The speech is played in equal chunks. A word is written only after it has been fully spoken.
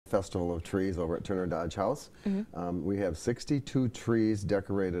Festival of Trees over at Turner Dodge House. We have 62 trees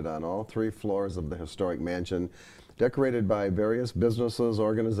decorated on all 3 floors of the historic mansion, decorated by various businesses,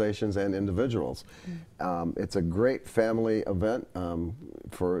 organizations, and individuals. It's a great family event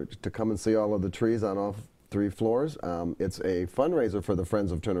to come and see all of the trees on all 3 floors. It's a fundraiser for the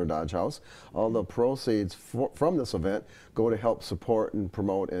Friends of Turner Dodge House. All the proceeds from this event go to help support and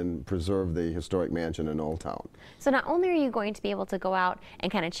promote and preserve the historic mansion in Old Town. So not only are you going to be able to go out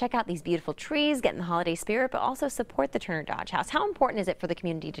and kind of check out these beautiful trees, get in the holiday spirit, but also support the Turner Dodge House. How important is it for the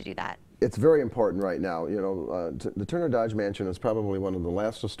community to do that? It's very important right now. You know, the Turner Dodge Mansion is probably one of the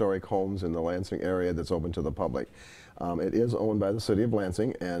last historic homes in the Lansing area that's open to the public. It is owned by the City of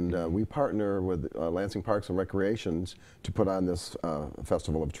Lansing, and we partner with Lansing Parks and Recreations to put on this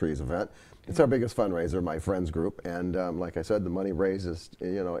Festival of Trees event. It's our biggest fundraiser, my friends group, and like I said, the money raises,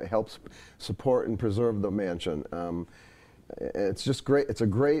 you know, it helps support and preserve the mansion. It's just great. It's a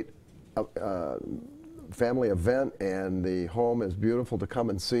great family event, and the home is beautiful to come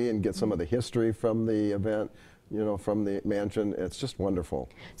and see and get some of the history from the event, you know, from the mansion. It's just wonderful.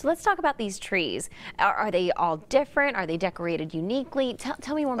 So let's talk about these trees. Are they all different? Are they decorated uniquely?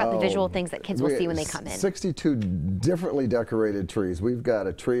 Tell me more about the visual things that kids will see when they come in. 62 differently decorated trees. We've got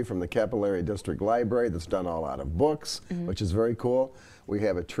a tree from the Capillary District Library that's done all out of books, which is very cool. We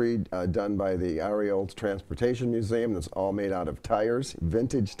have a tree done by the Ariel Transportation Museum that's all made out of tires,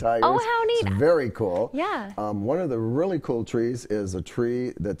 vintage tires. Oh, how neat. It's very cool. Yeah. One of the really cool trees is a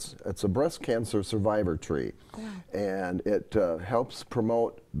tree it's a breast cancer survivor tree. Oh, wow. And it helps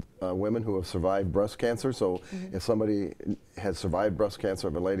promote women who have survived breast cancer. So if somebody has survived breast cancer,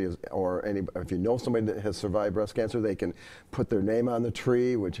 if a lady is, if you know somebody that has survived breast cancer, they can put their name on the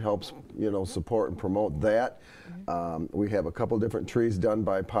tree, which helps, you know, support and promote that. We have a couple different trees done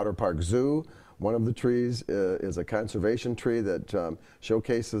by Potter Park Zoo. One of the trees is a conservation tree that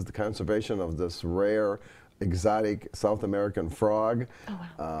showcases the conservation of this rare, exotic South American frog. Oh,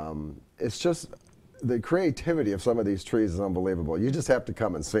 wow. It's just, the creativity of some of these trees is unbelievable. You just have to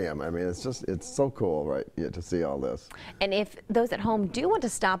come and see them. I mean, it's so cool, right, to see all this. And if those at home do want to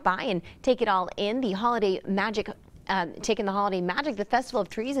stop by and take it all in, the holiday magic, the Festival of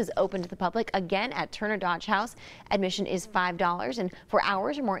Trees is open to the public again at Turner Dodge House. Admission is $5, and for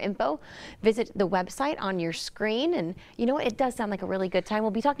hours or more info, visit the website on your screen. And you know what? It does sound like a really good time.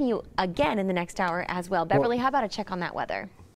 We'll be talking to you again in the next hour as well. Beverly, how about a check on that weather?